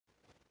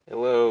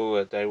Hello,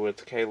 A Day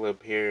with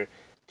Caleb here.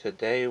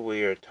 Today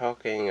we are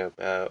talking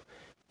about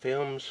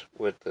films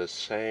with the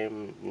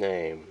same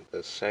name,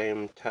 the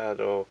same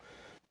title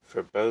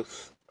for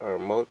both or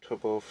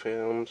multiple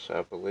films.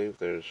 I believe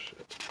there's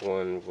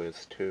one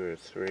with two or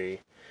three.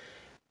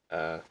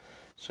 Uh,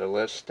 so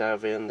let's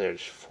dive in.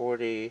 There's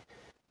 40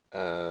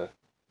 uh,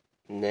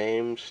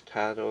 names,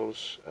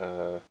 titles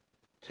to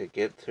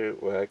get through.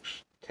 Well,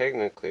 actually,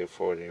 technically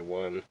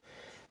 41.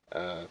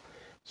 Uh,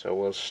 so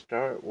we'll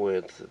start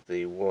with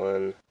the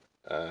one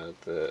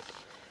that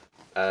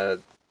I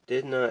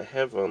did not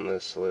have on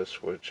this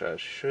list, which I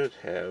should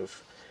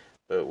have,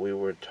 but we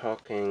were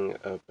talking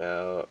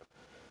about,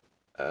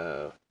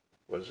 uh,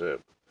 was it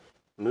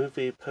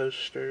movie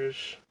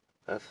posters?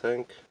 I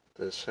think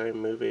the same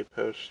movie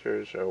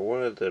posters or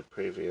one of the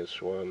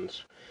previous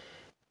ones,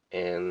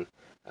 and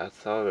I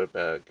thought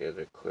about Get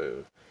a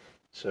Clue.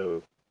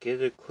 So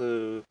Get a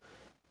Clue,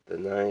 the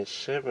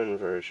 97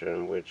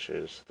 version, which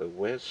is the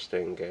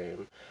Westing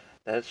game,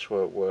 that's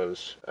what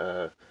was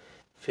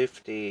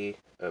 50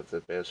 of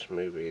the best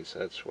movies.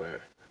 That's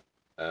where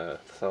I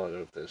thought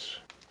of this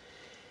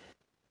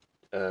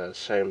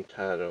same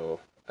title.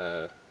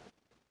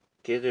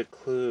 Get a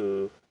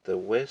Clue. The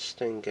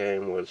Westing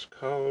game was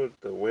called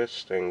the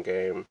Westing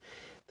game.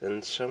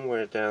 Then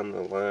somewhere down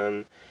the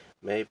line,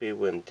 maybe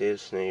when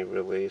Disney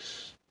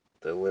released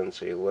the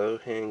Lindsay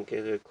Lohan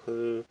Get a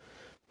Clue,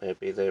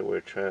 maybe they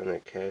were trying to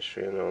cash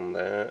in on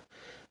that.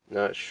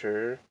 Not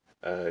sure.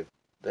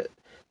 That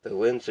the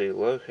Lindsay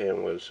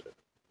Lohan was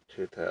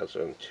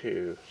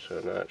 2002, so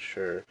not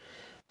sure.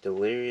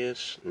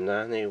 Delirious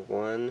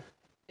 91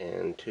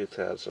 and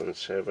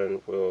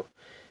 2007 will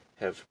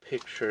have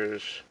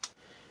pictures.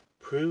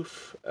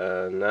 Proof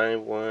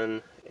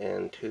 91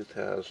 and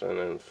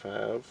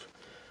 2005.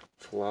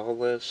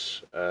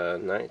 Flawless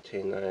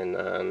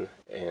 1999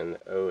 and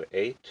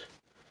 '08.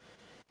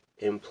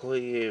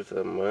 Employee of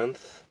the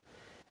Month,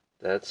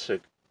 that's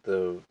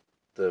the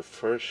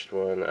first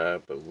one, I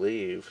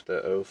believe.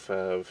 The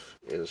 '05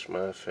 is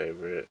my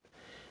favorite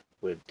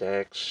with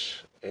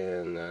Dax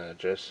and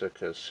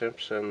Jessica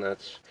Simpson.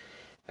 That's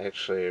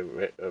actually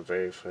a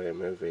very funny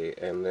movie.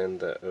 And then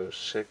the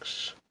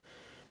 '06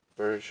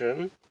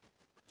 version.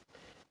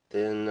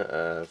 Then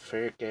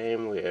Fair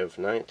Game, we have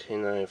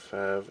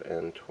 1995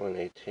 and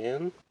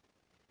 2010.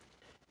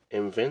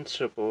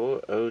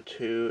 Invincible,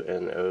 '02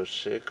 and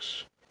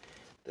 '06.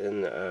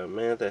 Then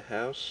Man of the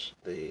House,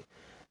 the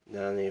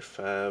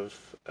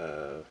 95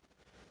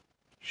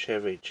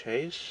 Chevy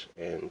Chase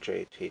and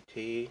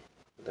JTT.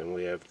 Then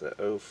we have the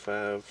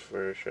 '05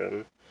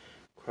 version.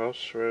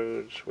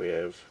 Crossroads, we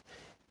have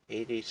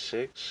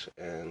 86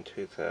 and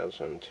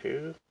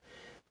 2002.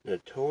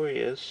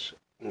 Notorious,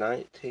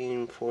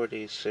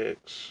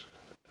 1946.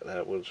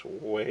 That was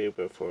way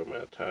before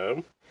my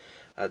time.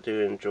 I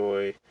do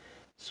enjoy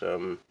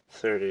some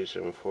 30s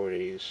and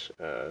 40s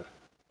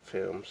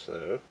films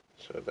though,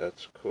 so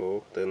that's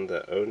cool. Then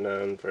the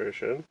 '09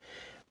 version.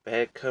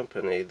 Bad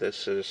Company,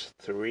 this is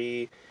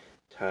three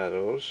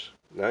titles,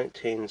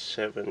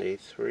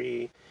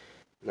 1973,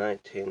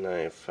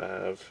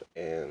 1995,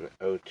 and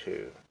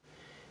 '02.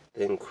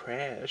 Then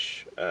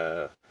Crash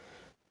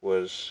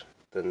was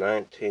the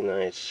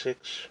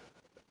 1996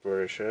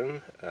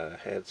 version,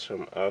 had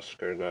some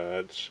Oscar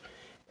nods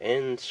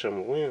and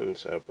some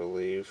wins, I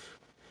believe.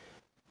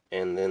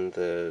 And then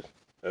the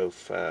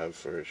 '05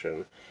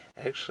 version.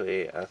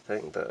 Actually, I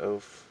think the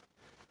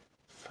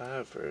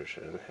 '05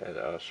 version had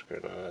Oscar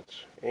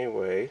nods.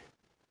 Anyway,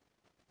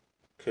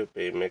 could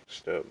be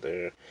mixed up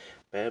there.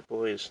 Bad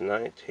Boys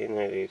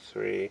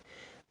 1983.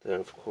 Then,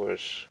 of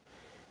course,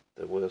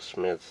 the Will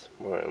Smith,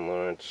 Martin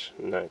Lawrence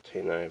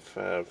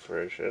 1995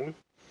 version.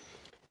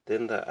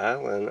 Then The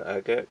Island,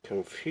 I got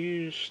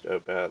confused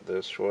about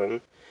this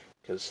one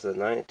because the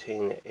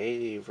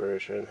 1980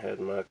 version had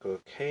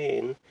Michael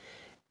Caine,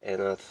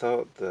 and I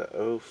thought the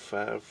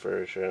 '05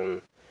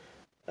 version,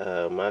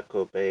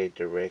 Michael Bay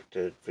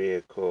directed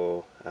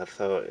vehicle, I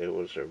thought it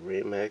was a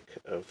remake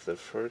of the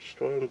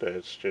first one, but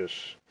it's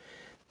just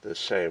the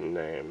same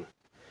name.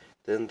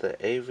 Then The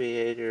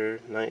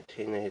Aviator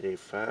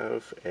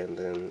 1985, and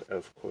then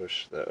of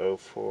course the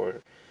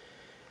 '04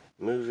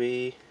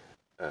 movie,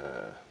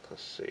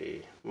 let's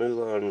see,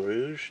 Moulin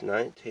Rouge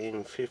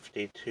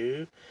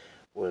 1952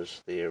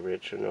 was the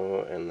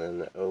original, and then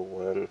the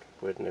 '01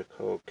 with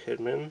Nicole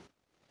Kidman.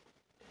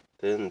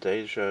 Then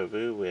Deja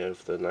Vu, we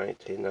have the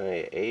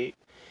 1998,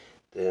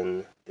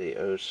 then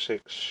the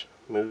 '06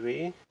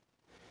 movie,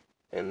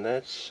 and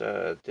that's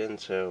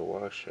Denzel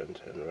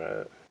Washington,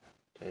 right?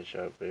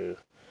 Deja Vu,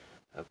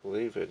 I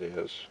believe it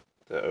is,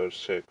 the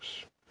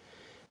 '06.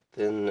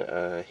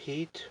 Then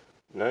Heat,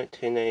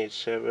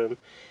 1987,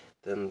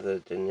 then the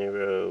De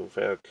Niro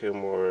Val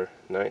Kilmer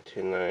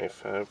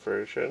 1995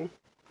 version.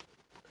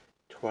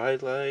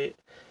 Twilight,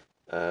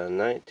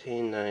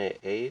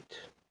 1998,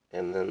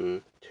 and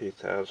then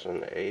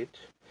 2008.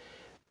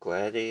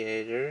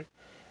 Gladiator,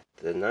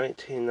 the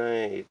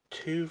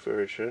 1992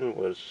 version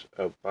was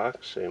a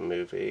boxing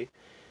movie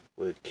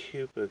with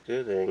Cuba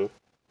Gooding,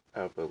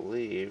 I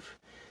believe.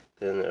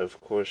 Then, of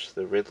course,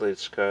 the Ridley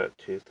Scott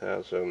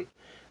 2000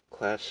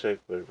 classic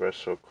with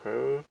Russell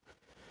Crowe.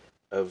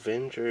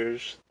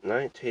 Avengers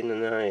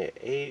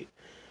 1998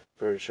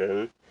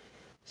 version.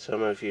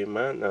 Some of you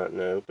might not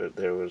know, but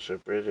there was a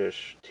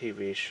British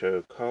TV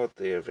show called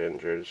The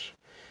Avengers.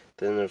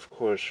 Then, of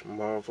course,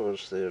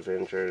 Marvel's The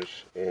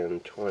Avengers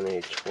in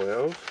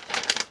 2012.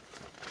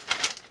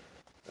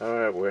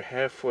 Alright, we're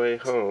halfway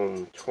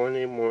home.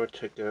 20 more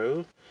to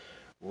go.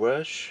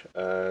 Rush,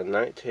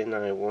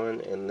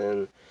 1991, and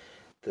then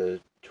the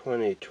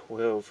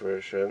 2012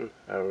 version.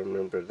 I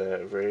remember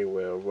that very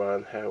well.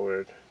 Ron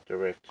Howard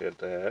directed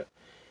that.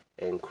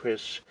 And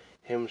Chris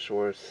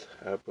Hemsworth,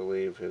 I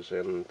believe, is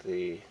in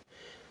the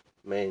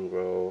main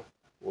role.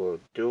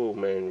 Well, dual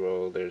main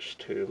role. There's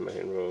two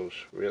main roles,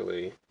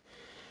 really.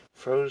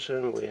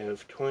 Frozen, we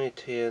have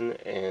 2010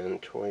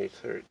 and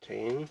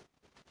 2013.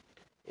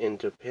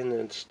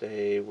 Independence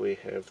Day, we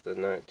have the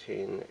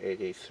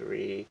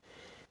 1983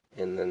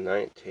 and the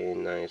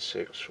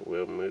 1996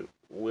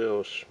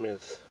 Will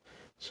Smith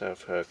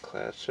sci-fi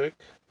classic.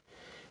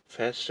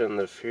 Fast and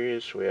the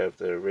Furious, we have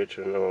the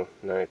original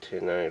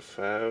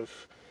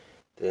 1995,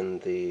 then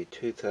the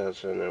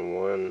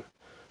 2001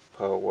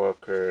 Paul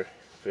Walker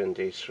Vin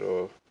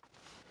Diesel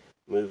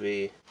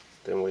movie.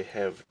 Then we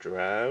have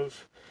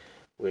Drive,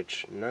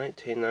 which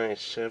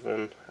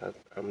 1997,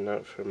 I'm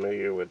not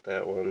familiar with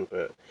that one,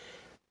 but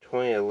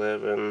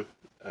 2011,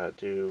 I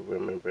do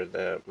remember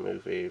that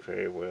movie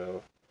very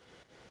well.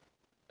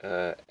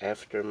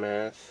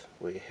 Aftermath,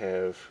 we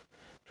have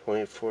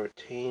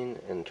 2014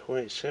 and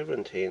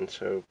 2017,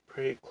 so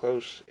pretty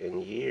close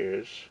in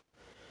years.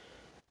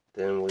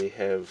 Then we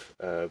have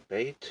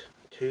Bait,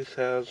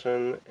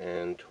 2000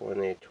 and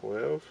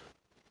 2012.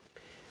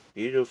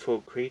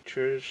 Beautiful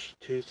Creatures,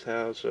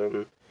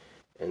 2000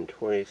 and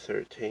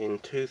 2013.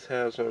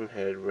 2000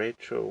 had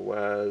Rachel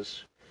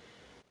Weisz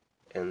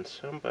and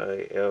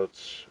somebody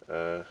else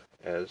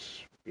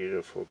as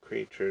Beautiful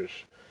Creatures.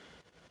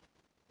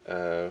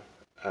 I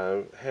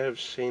have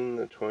seen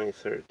the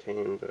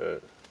 2013,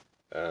 but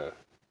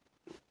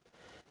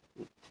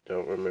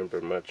don't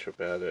remember much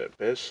about it.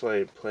 Best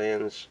Laid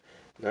Plans,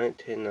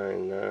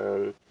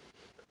 1999,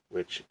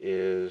 which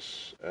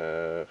is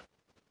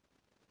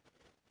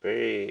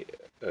very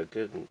a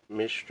good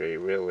mystery,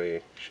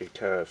 really. She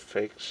kind of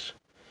fakes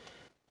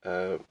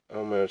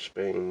almost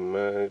being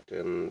mugged,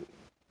 and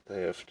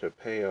they have to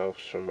pay off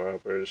some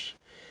robbers.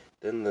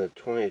 Then the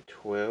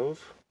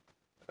 2012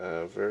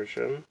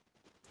 version,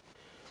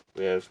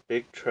 we have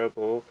Big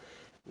Trouble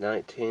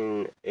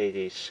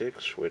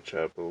 1986, which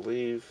I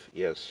believe,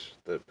 yes,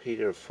 the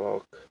Peter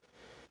Falk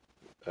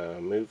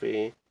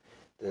movie.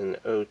 Then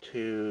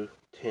 02,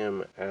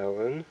 Tim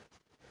Allen.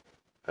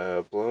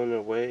 Blown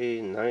Away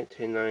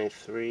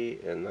 1993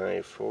 and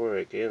 94,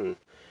 again,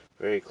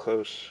 very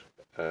close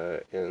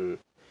in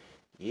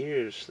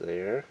years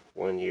there,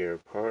 1 year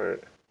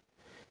apart.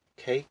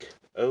 Cake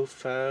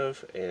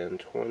 05 and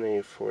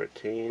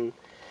 2014.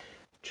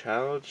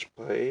 Child's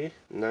Play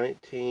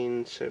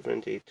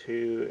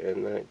 1972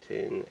 and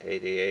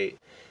 1988,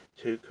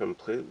 two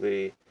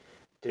completely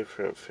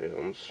different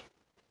films.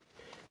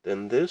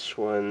 Then this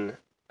one,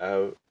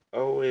 I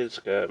always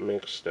got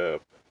mixed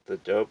up. The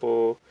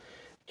double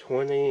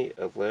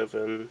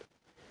 2011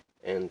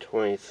 and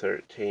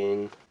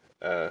 2013,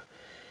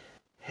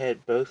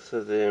 had both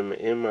of them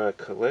in my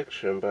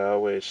collection, but I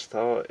always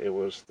thought it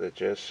was the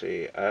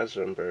Jesse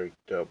Eisenberg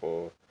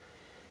double,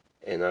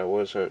 and I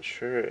wasn't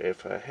sure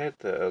if I had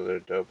the other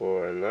double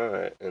or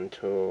not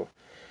until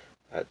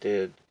I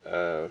did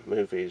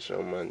movies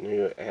on my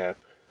new app.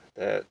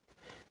 That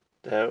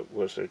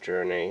was a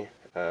journey,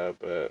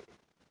 but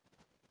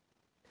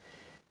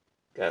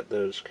got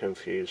those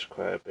confused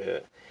quite a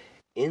bit.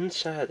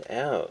 Inside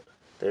Out,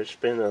 there's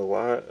been a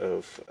lot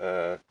of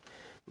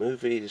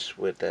movies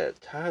with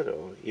that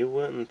title. You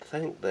wouldn't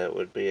think that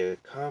would be a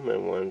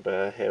common one, but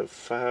I have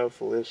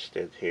 5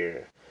 listed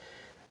here.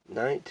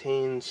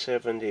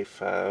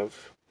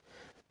 1975,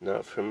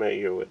 not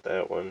familiar with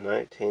that one.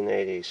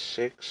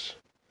 1986,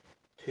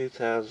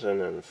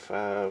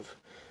 2005,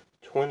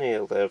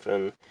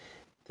 2011,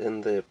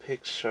 then the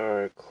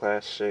Pixar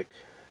classic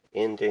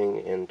ending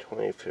in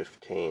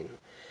 2015.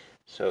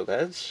 So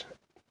that's,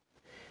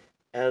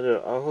 out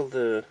of all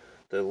the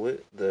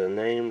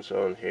names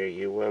on here,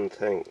 you wouldn't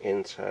think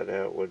Inside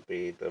Out would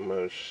be the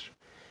most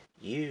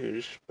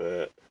used,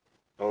 but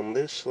on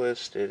this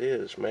list it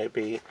is.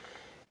 Maybe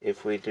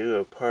if we do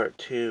a part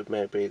 2,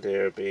 maybe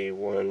there'll be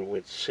one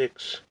with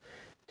 6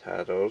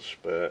 titles,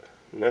 but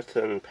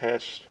nothing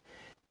past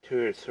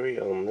 2 or 3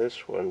 on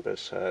this one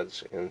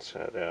besides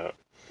Inside Out.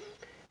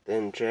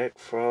 Then Jack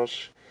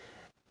Frost,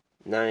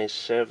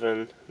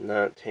 97,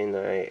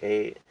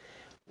 1998.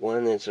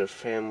 One is a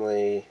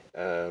family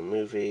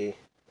movie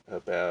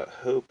about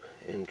hope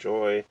and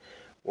joy.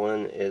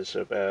 One is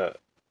about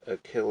a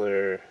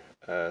killer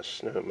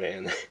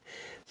snowman.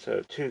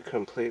 So 2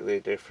 completely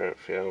different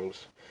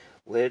films.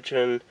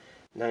 Legend,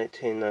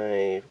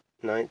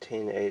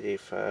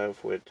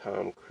 1985 with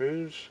Tom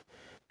Cruise.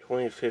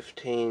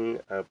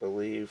 2015, I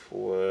believe,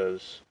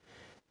 was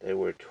They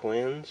were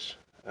twins,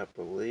 I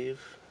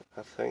believe.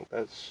 I think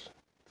that's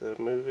the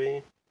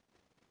movie.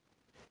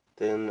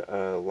 Then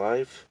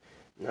Life,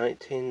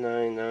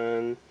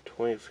 1999,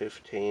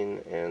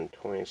 2015, and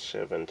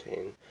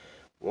 2017.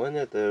 One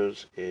of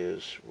those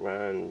is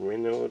Ryan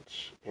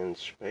Reynolds in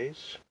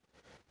space.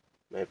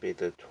 Maybe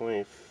the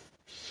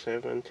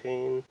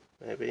 2017,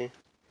 maybe.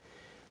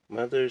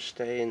 Mother's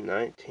Day,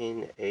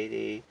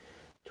 1980,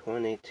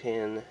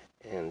 2010,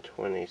 and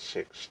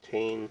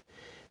 2016.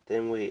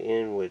 Then we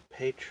end with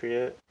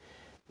Patriot,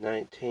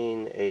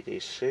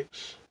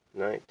 1986,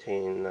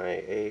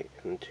 1998,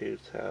 and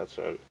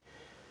 2000.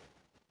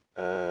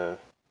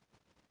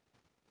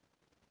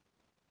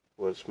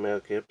 Was Mel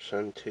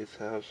Gibson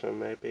 2000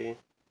 maybe?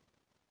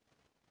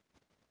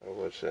 Or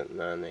was it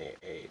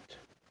 98?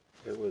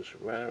 It was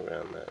right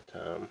around that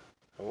time.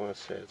 I want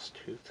to say it's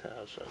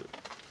 2000.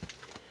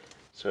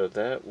 So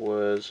that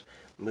was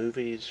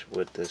movies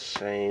with the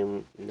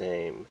same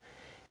name.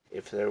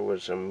 If there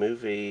was a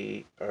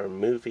movie or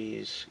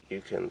movies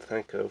you can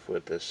think of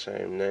with the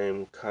same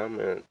name,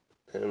 comment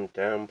them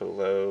down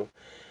below.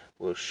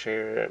 We'll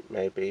share it.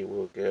 Maybe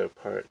we'll get a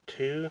part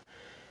 2.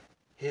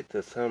 Hit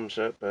the thumbs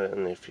up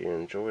button if you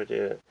enjoyed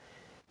it.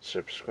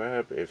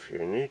 Subscribe if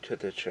you're new to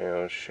the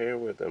channel. Share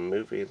with a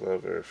movie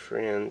lover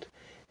friend.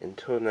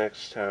 Until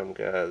next time,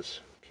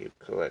 guys, keep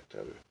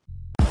collecting.